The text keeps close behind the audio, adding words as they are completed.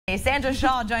Sandra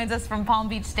Shaw joins us from Palm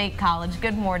Beach State College.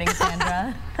 Good morning,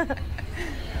 Sandra.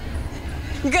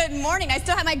 Good morning. I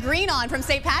still have my green on from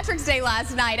St. Patrick's Day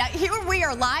last night. Here we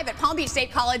are live at Palm Beach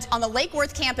State College on the Lake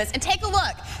Worth campus. And take a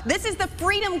look. This is the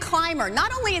Freedom Climber.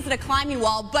 Not only is it a climbing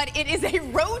wall, but it is a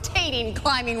rotating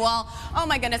climbing wall. Oh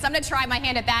my goodness, I'm going to try my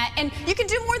hand at that. And you can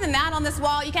do more than that on this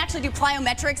wall. You can actually do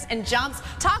plyometrics and jumps.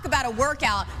 Talk about a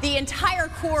workout. The entire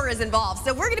core is involved.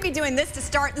 So we're going to be doing this to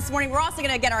start this morning. We're also going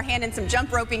to get our hand in some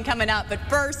jump roping coming up. But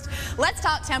first, let's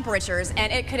talk temperatures.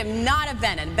 And it could have not have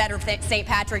been a better St.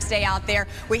 Patrick's Day out there.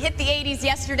 We hit the 80s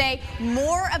yesterday,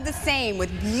 more of the same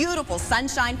with beautiful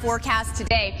sunshine forecast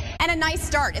today and a nice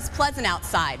start. It's pleasant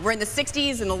outside. We're in the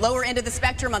 60s in the lower end of the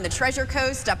spectrum on the Treasure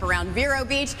Coast up around Vero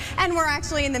Beach, and we're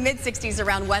actually in the mid 60s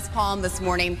around West Palm this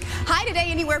morning. High today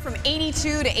anywhere from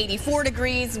 82 to 84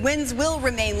 degrees. Winds will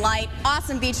remain light.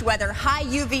 Awesome beach weather, high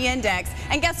UV index.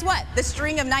 And guess what? The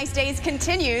string of nice days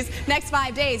continues. Next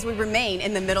 5 days we remain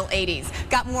in the middle 80s.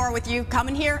 Got more with you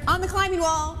coming here on the climbing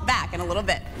wall. Back in a little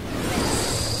bit.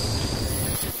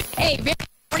 Hey, very good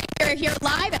morning. We're here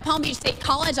live at Palm Beach State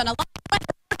College on a live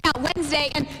workout Wednesday.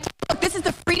 And look, this is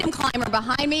the Freedom Climber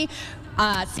behind me.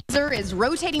 Caesar is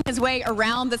rotating his way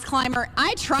around this climber.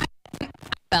 I tried.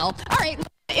 Well, all right.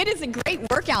 It is a great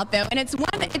workout, though, and it's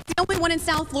the only one in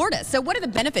South Florida. So what are the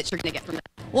benefits you're going to get from it?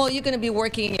 Well, you're going to be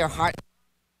working your heart,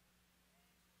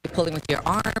 pulling with your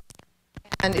arms,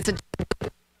 and it's a...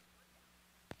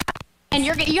 And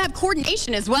you have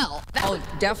coordination as well. Oh,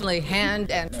 definitely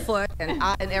hand and foot and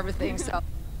eye and everything. So. All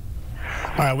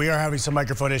right, we are having some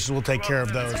microphone issues. We'll take care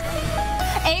of those.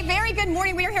 A very good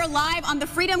morning. We are here live on the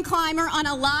Freedom Climber on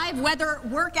a live weather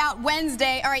workout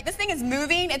Wednesday. All right, this thing is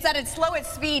moving. It's at its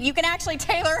slowest speed. You can actually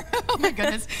tailor, oh my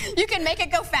goodness, you can make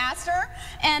it go faster.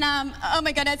 And oh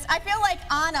my goodness, I feel like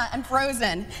Anna and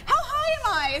Frozen. How high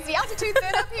am I? Is the altitude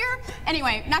good up here?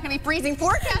 Anyway, not going to be freezing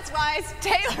forecast-wise.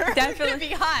 Taylor, it's going to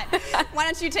be hot. Why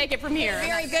don't you take it from here?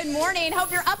 Very good morning.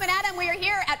 Hope you're up and at 'em. We are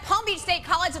here at Palm Beach State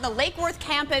College at the Lake Worth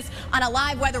campus on a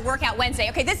live weather workout Wednesday.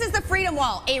 Okay, this is the Freedom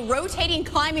Wall, a rotating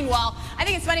climbing wall. I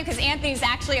think it's funny because Anthony's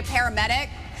actually a paramedic.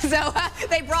 So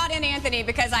they brought in Anthony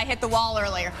because I hit the wall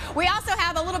earlier. We also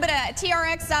have a little bit of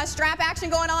TRX strap action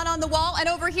going on the wall. And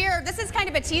over here, this is kind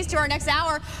of a tease to our next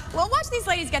hour. Well, watch these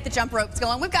ladies get the jump ropes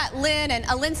going. We've got Lynn and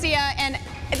Alencia, and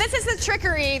this is the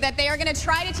trickery that they are going to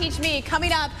try to teach me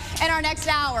coming up in our next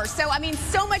hour. So, I mean,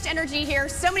 so much energy here.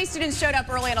 So many students showed up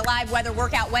early on a live weather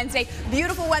workout Wednesday.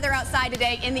 Beautiful weather outside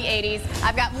today in the 80s.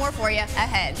 I've got more for you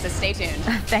ahead, so stay tuned.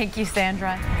 Thank you,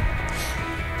 Sandra.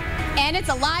 And it's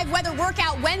a live weather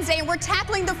workout Wednesday, and we're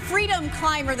tackling the Freedom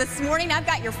Climber this morning. I've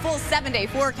got your full 7-day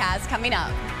forecast coming up.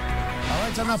 All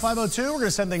right, time now 5:02. We're going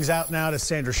to send things out now to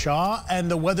Sandra Shaw.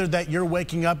 And the weather that you're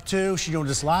waking up to, she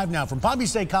joins us live now from Palm Beach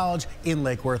State College in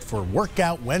Lake Worth for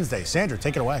Workout Wednesday. Sandra,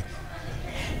 take it away.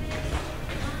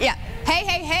 Yeah.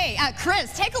 Hey,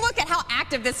 Chris, take a look at how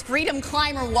active this Freedom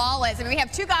Climber wall is. I mean, we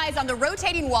have two guys on the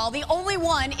rotating wall, the only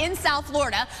one in South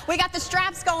Florida. We got the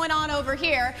straps going on over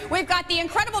here. We've got the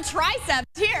incredible triceps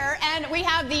here, and we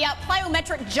have the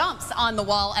plyometric jumps on the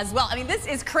wall as well. I mean, this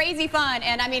is crazy fun,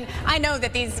 and I mean, I know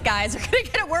that these guys are going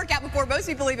to get a workout before most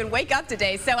people even wake up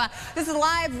today. So this is a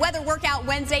live weather workout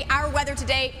Wednesday. Our weather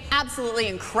today, absolutely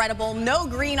incredible. No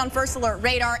green on first alert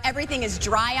radar. Everything is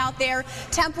dry out there.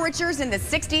 Temperatures in the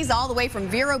 60s all the way from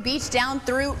Vero Beach down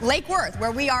through Lake Worth,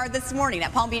 where we are this morning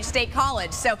at Palm Beach State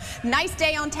College. So nice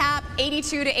day on tap,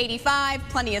 82 to 85,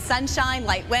 plenty of sunshine,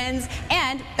 light winds,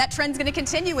 and that trend's going to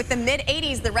continue with the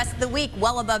mid-80s the rest of the week,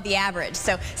 well above the average.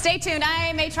 So stay tuned.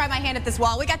 I may try my hand at this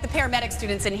wall. We got the paramedic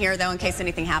students in here, though, in case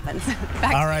anything happens.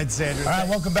 All right, Sandra. All right,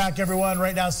 welcome back, everyone.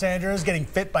 Right now, Sandra is getting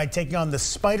fit by taking on the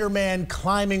Spider-Man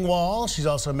climbing wall. She's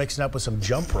also mixing up with some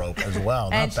jump rope as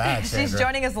well. Not bad, Sandra. She's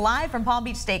joining us live from Palm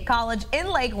Beach State College in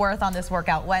Lake Worth on this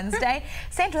workout Wednesday.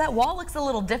 Sandra, that wall looks a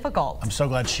little difficult. I'm so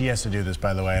glad she has to do this,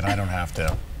 by the way, and I don't have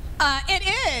to. It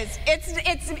is.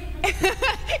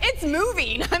 It's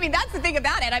moving. I mean, that's the thing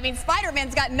about it. I mean,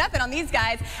 Spider-Man's got nothing on these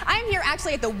guys. I'm here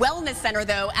actually at the Wellness Center,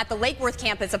 though, at the Lake Worth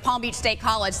campus of Palm Beach State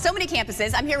College. So many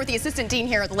campuses. I'm here with the assistant dean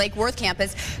here at the Lake Worth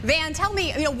campus. Van, tell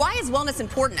me, why is wellness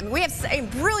important? I mean, we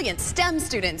have brilliant STEM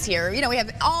students here. We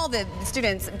have all the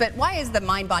students, but why is the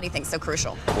mind-body thing so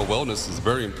crucial? Well, wellness is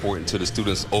very important to the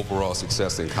students' overall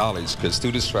success in college because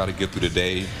students try to get through the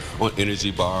day on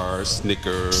energy bars,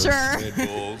 Snickers, Red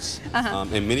Bulls.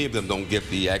 And many of them don't get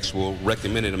the actual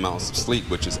recommended amounts of sleep,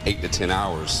 which is 8 to 10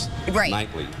 hours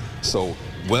nightly. So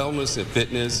wellness and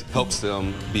fitness helps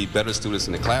them be better students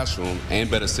in the classroom and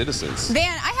better citizens.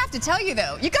 Van, I have have to tell you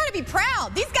though, you got to be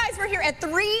proud. These guys were here at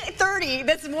 3:30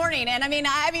 this morning, and I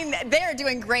mean, they're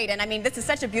doing great. And I mean, this is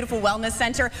such a beautiful wellness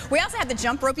center. We also have the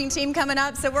jump roping team coming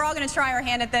up, so we're all going to try our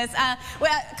hand at this.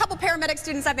 Well, a couple paramedic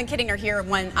students, I've been kidding, are here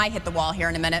when I hit the wall here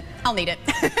in a minute. I'll need it.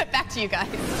 Back to you guys.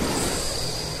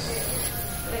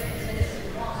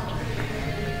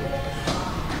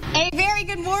 A very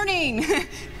good morning.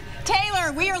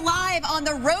 Taylor, we are live on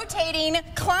the rotating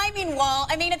climbing wall.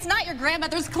 I mean, it's not your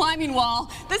grandmother's climbing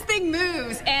wall. This thing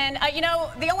moves. And, you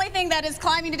know, the only thing that is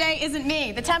climbing today isn't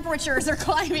me. The temperatures are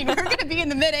climbing. We're going to be in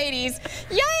the mid-80s.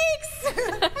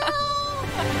 Yikes!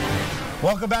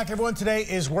 Welcome back, everyone. Today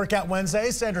is Workout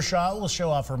Wednesday. Sandra Shaw will show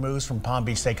off her moves from Palm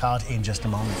Beach State College in just a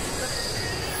moment.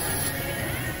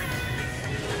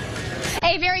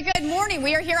 A very good morning.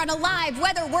 We are here on a live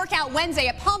weather workout Wednesday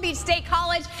at Palm Beach State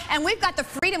College, and we've got the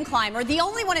Freedom Climber, the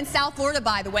only one in South Florida,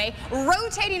 by the way,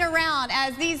 rotating around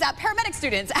as these paramedic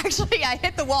students actually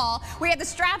hit the wall. We have the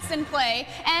straps in play,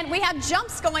 and we have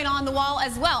jumps going on the wall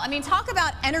as well. I mean, talk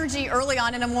about energy early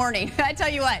on in the morning. I tell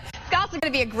you what. It's also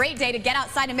going to be a great day to get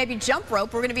outside and maybe jump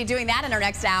rope. We're going to be doing that in our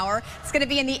next hour. It's going to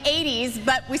be in the 80s,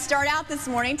 but we start out this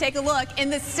morning, take a look, in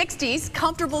the 60s.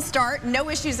 Comfortable start, no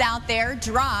issues out there,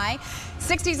 dry.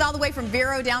 60s all the way from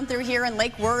Vero down through here in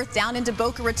Lake Worth, down into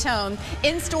Boca Raton.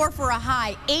 In store for a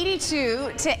high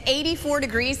 82 to 84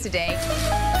 degrees today.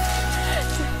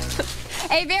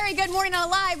 A very good morning on a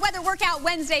live weather workout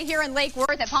Wednesday here in Lake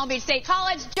Worth at Palm Beach State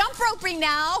College. Jump roping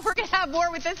now. We're going to have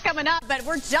more with this coming up, but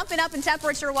we're jumping up in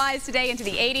temperature-wise today into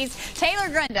the 80s. Taylor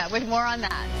Grenda with more on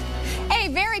that. Hey,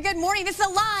 very good morning. This is a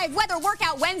live weather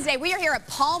workout Wednesday. We are here at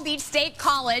Palm Beach State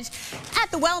College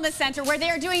at the Wellness Center where they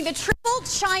are doing the triple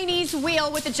Chinese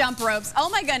wheel with the jump ropes. Oh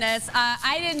my goodness.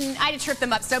 I tripped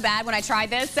them up so bad when I tried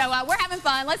this. So we're having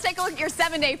fun. Let's take a look at your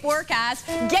 7-day forecast.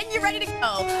 Getting you ready to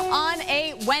go on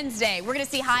a Wednesday. We're going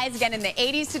to see highs again in the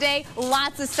 80s today.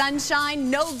 Lots of sunshine.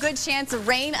 No good chance of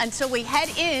rain until we head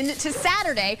in to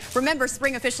Saturday. Remember,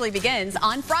 spring officially begins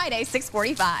on Friday,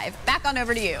 6:45. Back on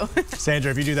over to you.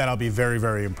 Sandra, if you do that, I'll be very,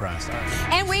 very impressed.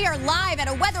 And we are live at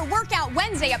a weather workout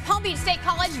Wednesday at Palm Beach State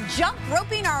College, jump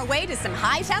roping our way to some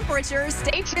high temperatures.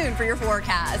 Stay tuned for your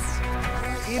forecast.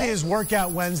 It is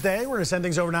Workout Wednesday. We're going to send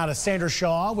things over now to Sandra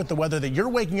Shaw with the weather that you're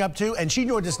waking up to. And she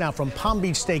joins us now from Palm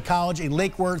Beach State College in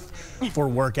Lake Worth for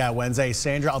Workout Wednesday.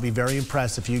 Sandra, I'll be very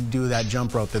impressed if you do that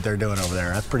jump rope that they're doing over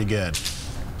there. That's pretty good.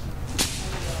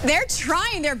 They're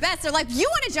trying their best. They're like, you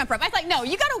want to jump rope? I was like, no,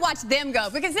 you got to watch them go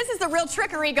because this is the real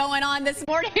trickery going on this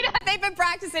morning. They've been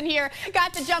practicing here.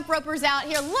 Got the jump ropers out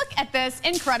here. Look at this.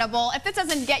 Incredible. If this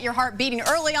doesn't get your heart beating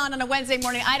early on a Wednesday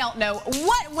morning, I don't know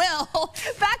what will.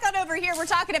 Back on over here, we're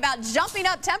talking about jumping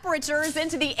up temperatures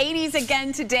into the 80s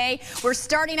again today. We're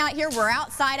starting out here. We're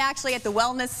outside actually at the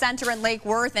Wellness Center in Lake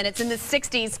Worth, and it's in the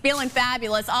 60s. Feeling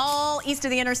fabulous all east of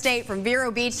the interstate from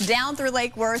Vero Beach down through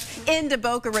Lake Worth into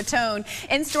Boca Raton.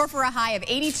 In store for a high of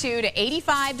 82 to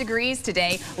 85 degrees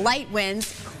today. Light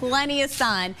winds, plenty of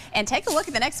sun. And take a look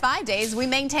at the next 5 days. We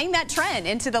maintain that trend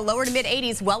into the lower to mid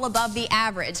 80s, well above the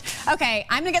average. Okay,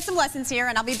 I'm going to get some lessons here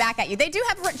and I'll be back at you. They do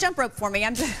have a jump rope for me.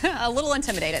 I'm a little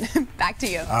intimidated. Back to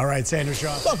you. All right, Sandra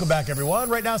Shaw. Welcome back, everyone.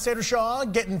 Right now, Sandra Shaw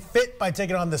getting fit by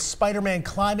taking on the Spider-Man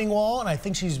climbing wall. And I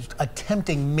think she's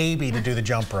attempting maybe to do the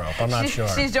jump rope. I'm not sure.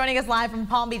 She's joining us live from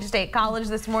Palm Beach State College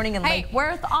this morning in Lake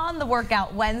Worth on the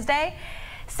Workout Wednesday.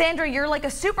 Sandra, you're like a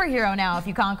superhero now if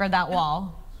you conquered that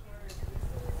wall.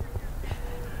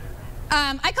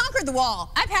 I conquered the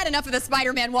wall. I've had enough of the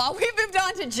Spider-Man wall. We've moved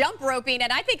on to jump roping,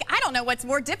 and I don't know what's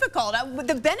more difficult.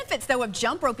 The benefits, though, of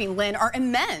jump roping, Lynn, are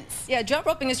immense. Yeah, jump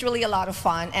roping is really a lot of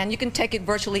fun, and you can take it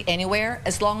virtually anywhere.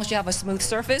 As long as you have a smooth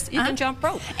surface, you can jump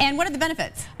rope. And what are the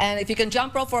benefits? And if you can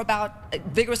jump rope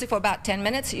vigorously for about 10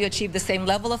 minutes, you achieve the same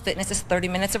level of fitness as 30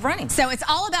 minutes of running. So it's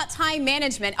all about time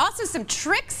management. Also some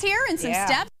tricks here and some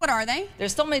steps. What are they?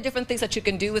 There's so many different things that you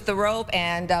can do with the rope,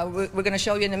 and we're going to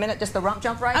show you in a minute just the rump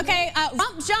jump right here.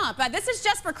 Rump jump. This is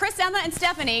just for Chris, Emma, and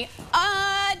Stephanie.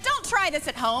 Don't try this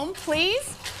at home,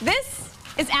 please. This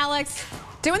is Alex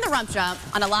doing the rump jump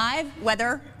on a live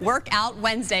weather workout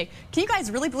Wednesday. Can you guys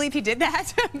really believe he did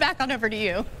that? Back on over to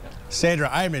you. Sandra,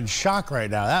 I am in shock right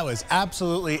now. That was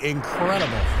absolutely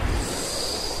incredible.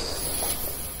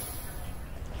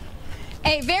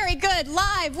 A very good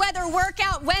live weather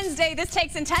workout Wednesday. This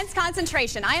takes intense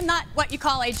concentration. I am not what you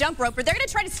call a jump roper. They're going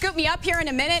to try to scoop me up here in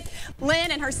a minute, Lynn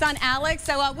and her son Alex,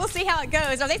 so we'll see how it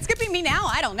goes. Are they scooping me now?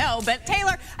 I don't know. But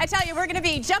Taylor, I tell you, we're going to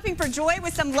be jumping for joy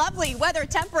with some lovely weather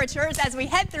temperatures as we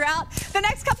head throughout the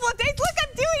next couple of days. Look,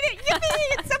 I'm doing it.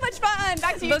 Yippee! It's so much fun.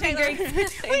 Back to you, looking Taylor.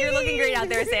 Great. You're looking great out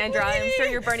there, Sandra. I'm sure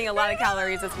you're burning a lot of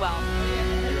calories as well.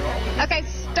 Okay,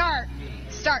 start.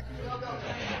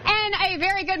 And a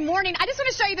very good morning. I just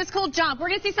want to show you this cool jump. We're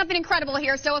going to see something incredible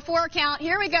here. So a 4 count.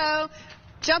 Here we go.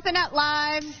 Jumping up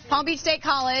live, Palm Beach State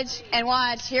College, and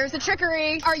watch, here's the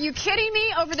trickery. Are you kidding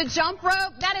me? Over the jump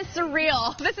rope? That is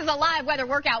surreal. This is a live weather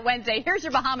workout Wednesday. Here's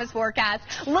your Bahamas forecast.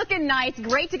 Looking nice,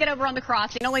 great to get over on the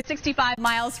crossing. Only 65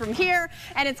 miles from here,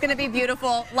 and it's going to be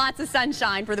beautiful. Lots of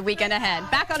sunshine for the weekend ahead.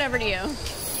 Back on over to you.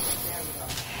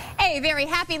 A very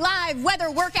happy live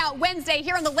weather workout Wednesday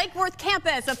here on the Lake Worth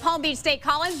campus of Palm Beach State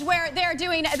College, where they're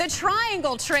doing the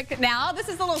triangle trick now. This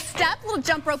is a little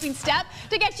jump roping step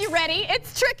to get you ready.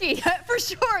 It's tricky for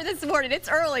sure this morning. It's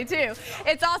early too.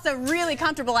 It's also really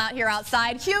comfortable out here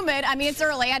outside. Humid. I mean, it's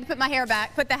early. I had to put my hair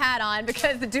back, put the hat on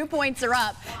because the dew points are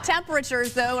up.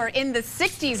 Temperatures though are in the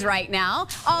 60s right now,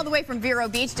 all the way from Vero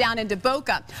Beach down into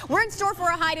Boca. We're in store for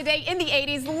a high today in the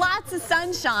 80s. Lots of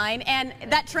sunshine, and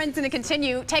that trend's going to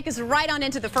continue. Take us right on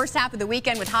into the first half of the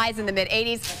weekend with highs in the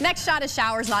mid-80s. Next shot of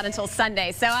showers not until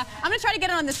Sunday. So I'm going to try to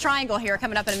get on this triangle here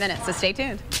coming up in a minute, so stay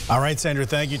tuned. All right, Sandra,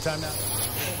 thank you. Time now.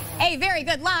 A very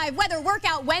good live weather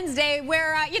workout Wednesday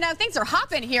where, you know, things are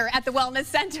hopping here at the Wellness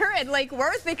Center at Lake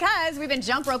Worth because we've been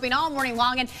jump roping all morning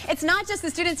long. And it's not just the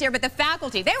students here, but the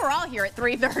faculty. They were all here at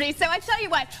 3:30. So I tell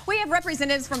you what, we have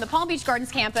representatives from the Palm Beach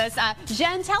Gardens campus.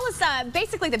 Jen, tell us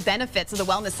basically the benefits of the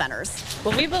Wellness Centers.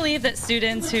 Well, we believe that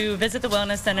students who visit the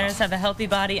Wellness Centers have a healthy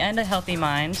body and a healthy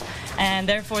mind, and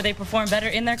therefore they perform better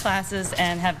in their classes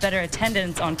and have better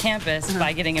attendance on campus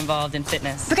by getting involved in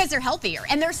fitness. Because they're healthier.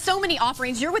 And there's so many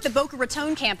offerings. You're with the Boca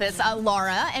Raton campus,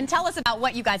 Laura, and tell us about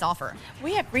what you guys offer.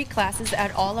 We have free classes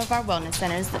at all of our wellness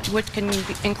centers, which can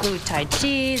include Tai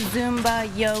Chi, Zumba,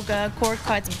 yoga, cord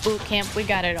cuts, boot camp. We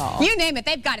got it all. You name it,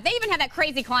 they've got it. They even have that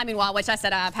crazy climbing wall, which I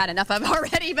said I've had enough of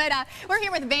already. But we're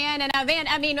here with Van, and Van,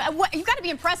 I mean, you've got to be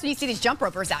impressed when you see these jump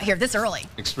ropers out here this early.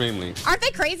 Extremely. Aren't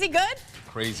they crazy good?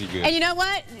 Crazy good. And you know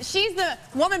what? She's the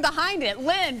woman behind it.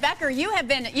 Lynn Becker, you've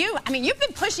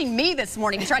been pushing me this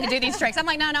morning to try to do these tricks. I'm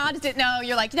like, no, I just didn't know.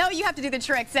 You're like, no, you have to do the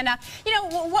tricks. And, you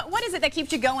know, what is it that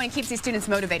keeps you going and keeps these students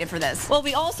motivated for this? Well,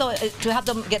 we also, to have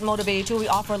them get motivated too, we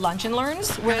offer lunch and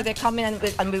learns where they come in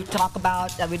and we talk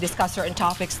about, we discuss certain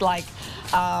topics like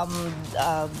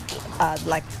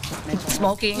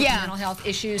smoking, mental health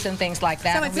issues, and things like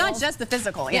that. So it's not just the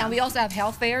physical. Yeah, we also have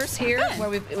health fairs here where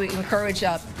we encourage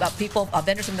people,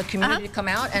 vendors in the community to come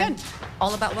out and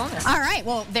all about wellness. All right,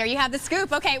 well, there you have the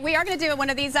scoop. Okay, we are going to do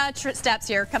one of these steps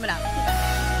here coming up.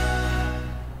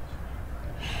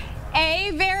 A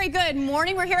very good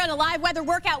morning. We're here on a live weather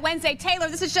workout Wednesday. Taylor,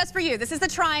 this is just for you. This is the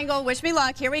triangle. Wish me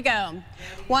luck. Here we go.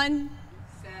 1,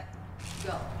 set,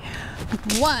 go.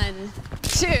 1,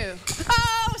 2.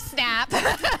 Oh, snap.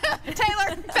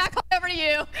 Taylor, back over to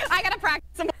you. I got to practice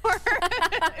some more.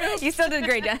 You still did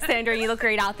great, Sandra. You look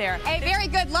great out there. A very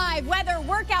good live weather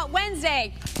workout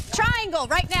Wednesday. Triangle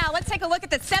right now. Let's take a look at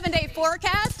the 7-day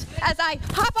forecast as I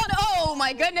hop on. Oh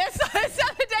my goodness,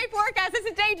 7-day forecast. This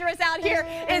is dangerous out here.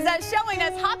 Is showing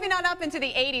us hopping on up into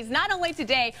the 80s, not only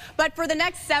today, but for the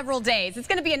next several days. It's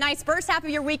going to be a nice first half of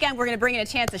your weekend. We're going to bring in a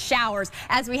chance of showers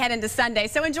as we head into Sunday.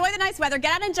 So enjoy the nice weather.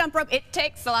 Get out and jump rope. It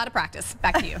takes a lot of practice.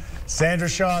 Back to you. Sandra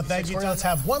Shaw, thank you. Let's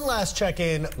have one last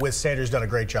check-in with Sandra, who's done a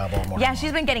great job all morning. Yeah,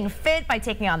 she's been getting fit by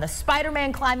taking on the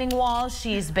Spider-Man climbing wall.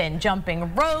 She's been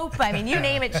jumping rope. I mean, you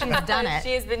name it, she's done it.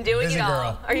 She's been doing Busy it all.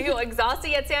 girl. Are you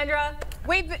exhausted yet, Sandra?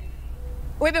 We've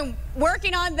been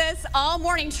working on this all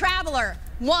morning. Traveler,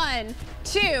 1,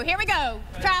 2. Here we go.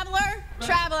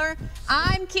 Traveler,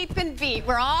 I'm keeping beat.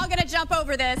 We're all going to jump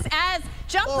over this as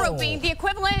jump roping, the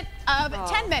equivalent of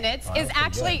 10 minutes, is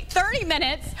actually 30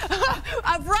 minutes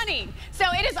of running. So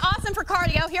it is awesome for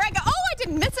cardio. Here I go. Oh, I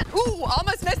didn't miss it. Ooh,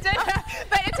 almost missed it.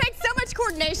 But it takes so much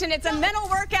coordination. It's a mental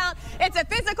workout. It's a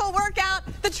physical workout.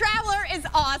 The Traveler is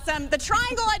awesome. The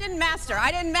triangle I didn't master.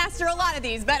 I didn't master a lot of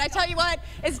these, but I tell you what,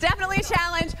 it's definitely a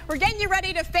challenge. We're getting you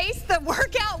ready to face the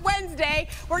workout Wednesday.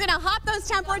 We're going to hop those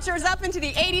temperatures up into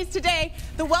the 80s today.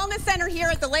 The Wellness Center here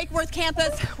at the Lake Worth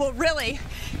campus will really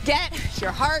get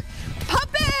your heart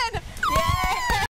pumping.